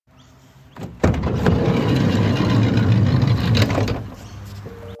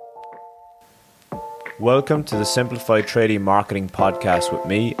Welcome to the Simplified Tradie Marketing Podcast with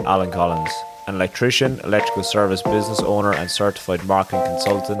me, Alan Collins, an electrician, electrical service business owner and certified marketing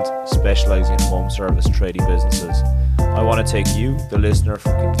consultant specialising in home service tradie businesses. I want to take you, the listener,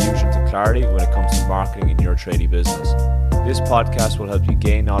 from confusion to clarity when it comes to marketing in your tradie business. This podcast will help you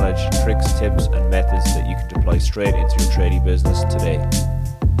gain knowledge, tricks, tips and methods that you can deploy straight into your tradie business today.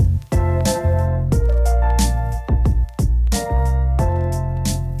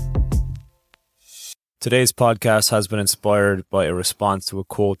 Today's podcast has been inspired by a response to a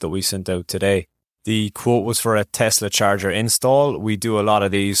quote that we sent out today. The quote was for a Tesla charger install. We do a lot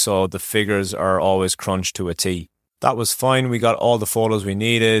of these, so the figures are always crunched to a T. That was fine. We got all the photos we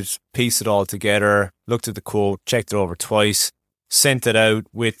needed, pieced it all together, looked at the quote, checked it over twice, sent it out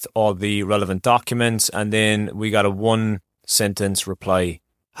with all the relevant documents, and then we got a one-sentence reply.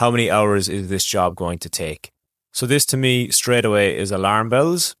 How many hours is this job going to take? So this to me straight away is alarm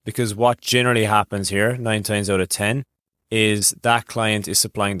bells, because what generally happens here 9 times out of 10 is that client is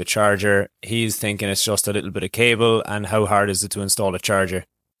supplying the charger. He's thinking it's just a little bit of cable and how hard is it to install a charger.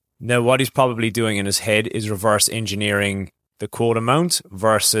 Now what he's probably doing in his head is reverse engineering the quote amount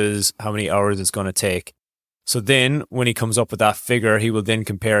versus how many hours it's going to take. So then when he comes up with that figure, he will then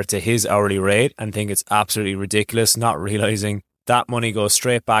compare it to his hourly rate and think it's absolutely ridiculous, not realizing that money goes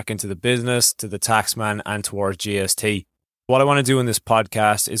straight back into the business, to the taxman and towards GST. What I want to do in this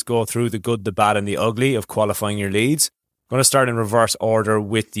podcast is go through the good, the bad and the ugly of qualifying your leads. I'm going to start in reverse order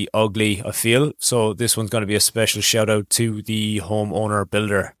with the ugly, I feel. So this one's going to be a special shout out to the homeowner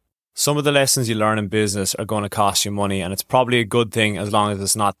builder. Some of the lessons you learn in business are going to cost you money, and it's probably a good thing as long as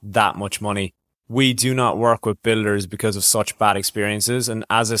it's not that much money. We do not work with builders because of such bad experiences. And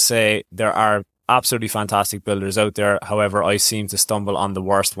as I say, there are absolutely fantastic builders out there. However, I seem to stumble on the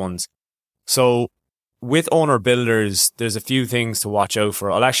worst ones. So with owner builders, there's a few things to watch out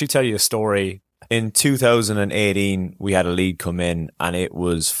for. I'll actually tell you a story. In 2018, we had a lead come in and it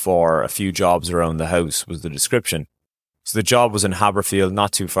was for a few jobs around the house was the description. So the job was in Haberfield,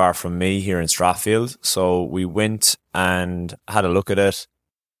 not too far from me here in Strathfield. So we went and had a look at it,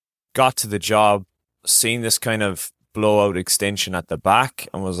 got to the job, seen this kind of blowout extension at the back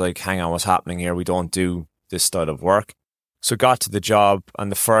and was like, hang on, what's happening here? We don't do this style of work. So got to the job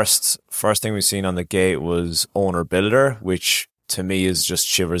and the first thing we seen on the gate was owner builder, which to me is just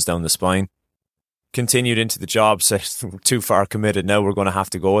shivers down the spine. Continued into the job, said we're too far committed now, we're going to have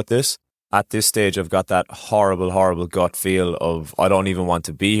to go with this. At this stage, I've got that horrible gut feel of I don't even want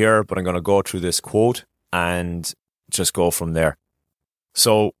to be here, but I'm going to go through this quote and just go from there.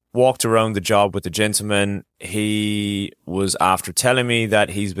 So walked around the job with the gentleman. He was after telling me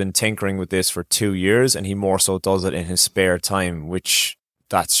that he's been tinkering with this for 2 years and he more so does it in his spare time, which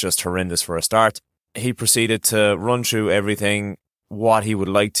that's just horrendous for a start. He proceeded to run through everything, what he would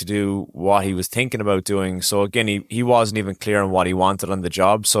like to do, what he was thinking about doing. So again, he wasn't even clear on what he wanted on the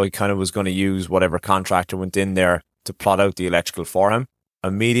job. So he kind of was going to use whatever contractor went in there to plot out the electrical for him.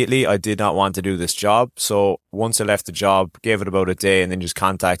 Immediately, I did not want to do this job. So once I left the job, gave it about a day and then just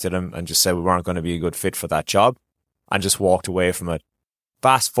contacted him and just said we weren't going to be a good fit for that job and just walked away from it.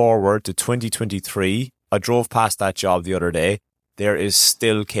 Fast forward to 2023, I drove past that job the other day. There is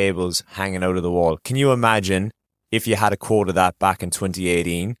still cables hanging out of the wall. Can you imagine if you had a quote of that back in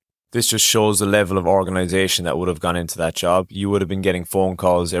 2018? This just shows the level of organisation that would have gone into that job. You would have been getting phone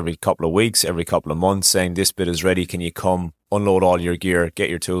calls every couple of weeks, every couple of months saying this bit is ready, can you come? Unload all your gear, get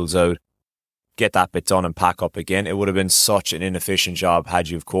your tools out, get that bit done and pack up again. It would have been such an inefficient job had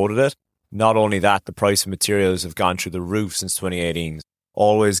you have quoted it. Not only that, the price of materials have gone through the roof since 2018.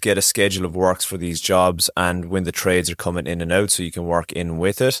 Always get a schedule of works for these jobs and when the trades are coming in and out so you can work in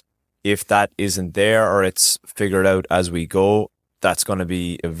with it. If that isn't there or it's figured out as we go, that's going to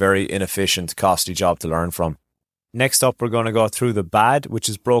be a very inefficient, costly job to learn from. Next up, we're going to go through the bad, which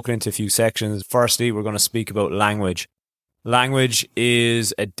is broken into a few sections. Firstly, we're going to speak about language. Language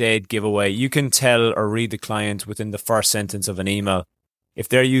is a dead giveaway. You can tell or read the client within the first sentence of an email. If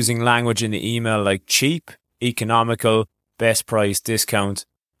they're using language in the email like cheap, economical, best price, discount,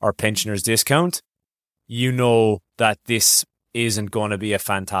 or pensioners discount, you know that this isn't going to be a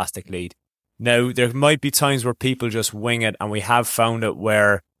fantastic lead. Now, there might be times where people just wing it, and we have found it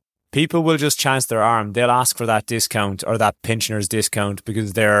where people will just chance their arm. They'll ask for that discount or that pensioners discount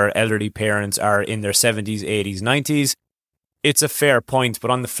because their elderly parents are in their 70s, 80s, 90s. It's a fair point, but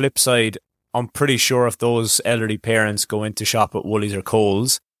on the flip side, I'm pretty sure if those elderly parents go into shop at Woolies or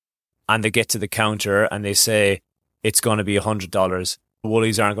Coles and they get to the counter and they say it's going to be $100,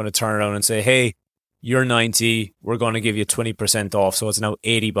 Woolies aren't going to turn around and say, hey, you're 90, we're going to give you 20% off, so it's now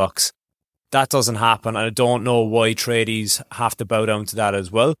 $80. That doesn't happen, and I don't know why tradies have to bow down to that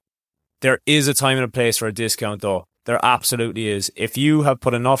as well. There is a time and a place for a discount though. There absolutely is. If you have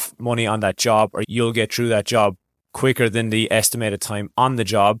put enough money on that job, or you'll get through that job quicker than the estimated time on the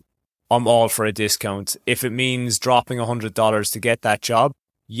job, I'm all for a discount. If it means dropping $100 to get that job,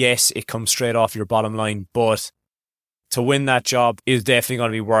 yes, it comes straight off your bottom line, but to win that job is definitely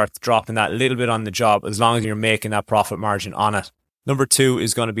going to be worth dropping that little bit on the job as long as you're making that profit margin on it. Number 2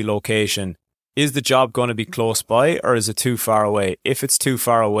 is going to be location. Is the job going to be close by or is it too far away? If it's too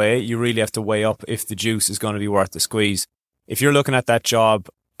far away, you really have to weigh up if the juice is going to be worth the squeeze. If you're looking at that job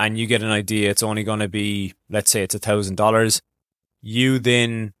and you get an idea it's only going to be, let's say it's $1,000, you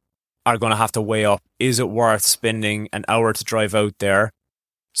then are going to have to weigh up, is it worth spending an hour to drive out there,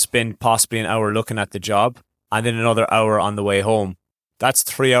 spend possibly an hour looking at the job, and then another hour on the way home? That's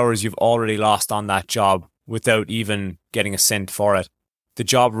 3 hours you've already lost on that job without even getting a cent for it. The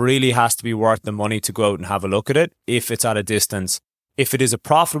job really has to be worth the money to go out and have a look at it if it's at a distance. If it is a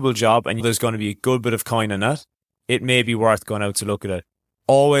profitable job and there's going to be a good bit of coin in it, it may be worth going out to look at it.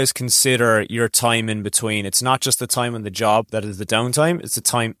 Always consider your time in between. It's not just the time on the job that is the downtime, it's the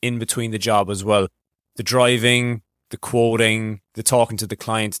time in between the job as well. The driving, the quoting, the talking to the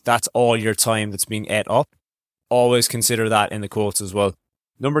client, that's all your time that's being ate up. Always consider that in the quotes as well.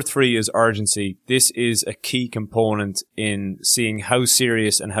 Number 3 is urgency. This is a key component in seeing how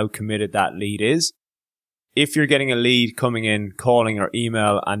serious and how committed that lead is. If you're getting a lead coming in, calling or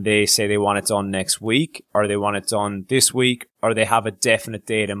email, and they say they want it done next week, or they want it done this week, or they have a definite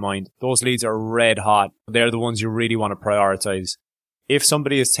date in mind, those leads are red hot. They're the ones you really want to prioritize. If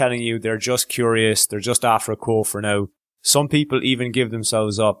somebody is telling you they're just curious, they're just after a quote for now, some people even give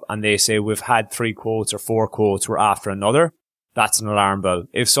themselves up and they say, we've had 3 quotes or 4 quotes, we're after another. That's an alarm bell.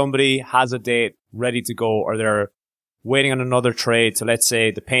 If somebody has a date ready to go, or they're waiting on another trade, so let's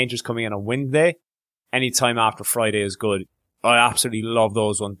say the painter's coming in on Wednesday, any time after Friday is good. I absolutely love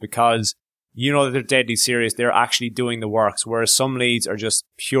those ones because you know that they're deadly serious. They're actually doing the works, whereas some leads are just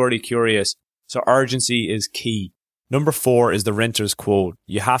purely curious. So urgency is key. Number 4 is the renter's quote.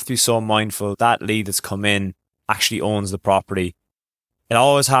 You have to be so mindful that lead that's come in actually owns the property. It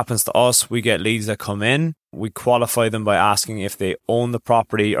always happens to us. We get leads that come in. We qualify them by asking if they own the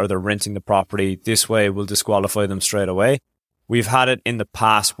property or they're renting the property. This way, we'll disqualify them straight away. We've had it in the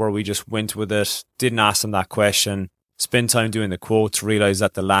past where we just went with it, didn't ask them that question, spend time doing the quotes, realize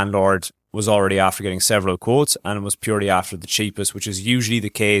that the landlord was already after getting several quotes and it was purely after the cheapest, which is usually the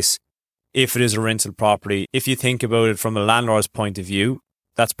case if it is a rental property. If you think about it from a landlord's point of view,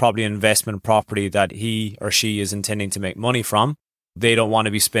 that's probably an investment property that he or she is intending to make money from. They don't want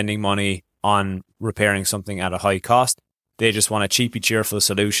to be spending money on repairing something at a high cost. They just want a cheapy, cheerful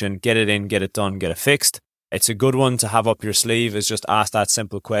solution, get it in, get it done, get it fixed. It's a good one to have up your sleeve, is just ask that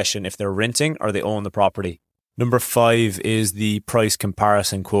simple question if they're renting or they own the property. Number 5 is the price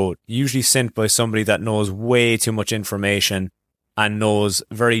comparison quote, usually sent by somebody that knows way too much information and knows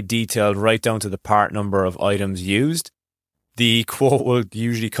very detailed right down to the part number of items used. The quote will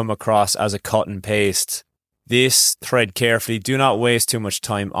usually come across as a cut and paste. This, thread carefully, do not waste too much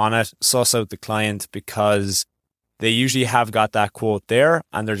time on it. Suss out the client because they usually have got that quote there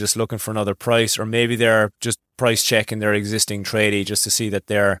and they're just looking for another price, or maybe they're just price checking their existing tradie just to see that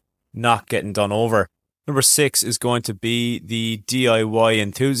they're not getting done over. Number 6 is going to be the DIY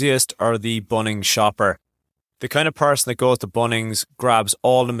enthusiast or the Bunnings shopper. The kind of person that goes to Bunnings, grabs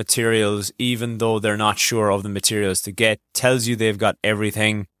all the materials even though they're not sure of the materials to get, tells you they've got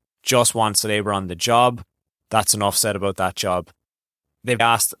everything, just wants labour on the job. That's enough said about that job. They've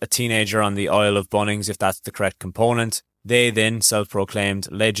asked a teenager on the aisle of Bunnings if that's the correct component. They then, self-proclaimed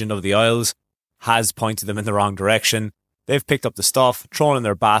legend of the aisles, has pointed them in the wrong direction. They've picked up the stuff, thrown in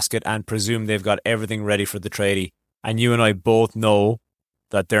their basket and presume they've got everything ready for the tradie. And you and I both know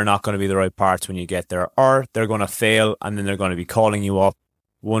that they're not going to be the right parts when you get there, or they're going to fail and then they're going to be calling you up,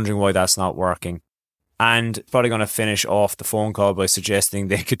 wondering why that's not working. And probably going to finish off the phone call by suggesting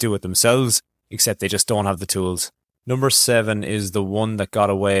they could do it themselves, except they just don't have the tools. Number 7 is the one that got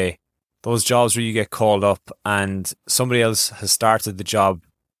away. Those jobs where you get called up and somebody else has started the job,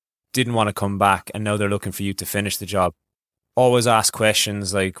 didn't want to come back, and now they're looking for you to finish the job. Always ask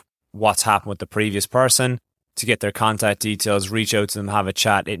questions like what's happened with the previous person to get their contact details, reach out to them, have a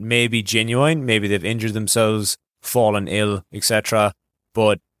chat. It may be genuine, maybe they've injured themselves, fallen ill, etc.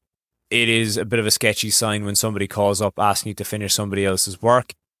 But it is a bit of a sketchy sign when somebody calls up asking you to finish somebody else's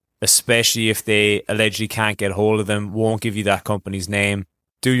work, especially if they allegedly can't get hold of them, won't give you that company's name.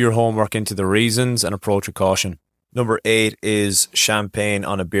 Do your homework into the reasons and approach with caution. Number 8 is champagne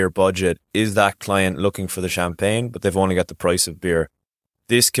on a beer budget. Is that client looking for the champagne, but they've only got the price of beer?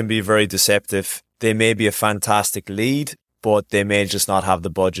 This can be very deceptive. They may be a fantastic lead, but they may just not have the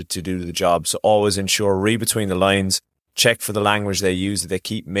budget to do the job. So always ensure, read between the lines, check for the language they use. That they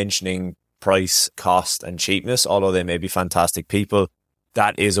keep mentioning price, cost, and cheapness, although they may be fantastic people.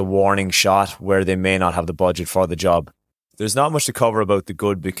 That is a warning shot where they may not have the budget for the job. There's not much to cover about the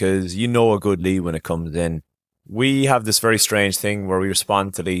good because you know a good lead when it comes in. We have this very strange thing where we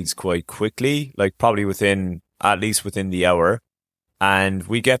respond to leads quite quickly, like probably at least within the hour. And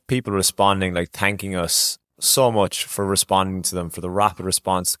we get people responding, like thanking us so much for responding to them, for the rapid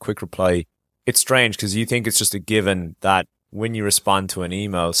response, the quick reply. It's strange because you think it's just a given that when you respond to an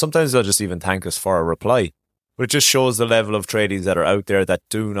email, sometimes they'll just even thank us for a reply. But it just shows the level of tradies that are out there that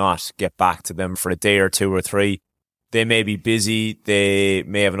do not get back to them for a day or 2 or 3. They may be busy, they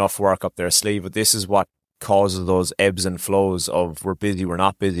may have enough work up their sleeve, but this is what causes those ebbs and flows of we're busy, we're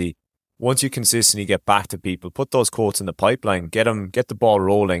not busy. Once you consistently get back to people, put those quotes in the pipeline, get the ball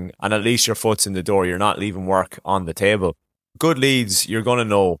rolling, and at least your foot's in the door. You're not leaving work on the table. Good leads, you're going to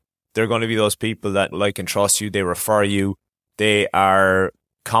know. They're going to be those people that like and trust you. They refer you. They are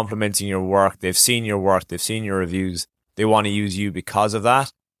complimenting your work. They've seen your work. They've seen your reviews. They want to use you because of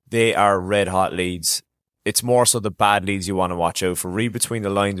that. They are red hot leads. It's more so the bad leads you want to watch out for. Read between the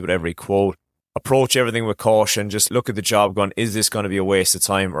lines with every quote. Approach everything with caution. Just look at the job going, is this going to be a waste of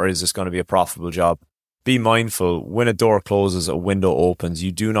time or is this going to be a profitable job? Be mindful, when a door closes, a window opens.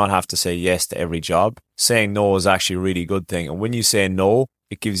 You do not have to say yes to every job. Saying no is actually a really good thing. And when you say no,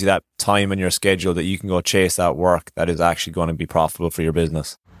 it gives you that time in your schedule that you can go chase that work that is actually going to be profitable for your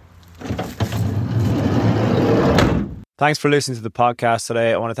business. Thanks for listening to the podcast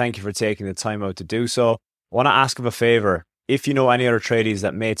today. I want to thank you for taking the time out to do so. I want to ask of a favor. If you know any other tradies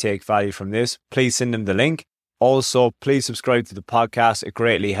that may take value from this, please send them the link. Also, please subscribe to the podcast. It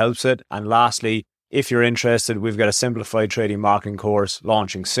greatly helps it. And lastly, if you're interested, we've got a simplified trading marketing course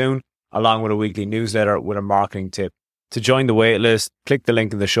launching soon, along with a weekly newsletter with a marketing tip. To join the waitlist, click the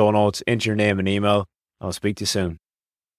link in the show notes, enter your name and email. I'll speak to you soon.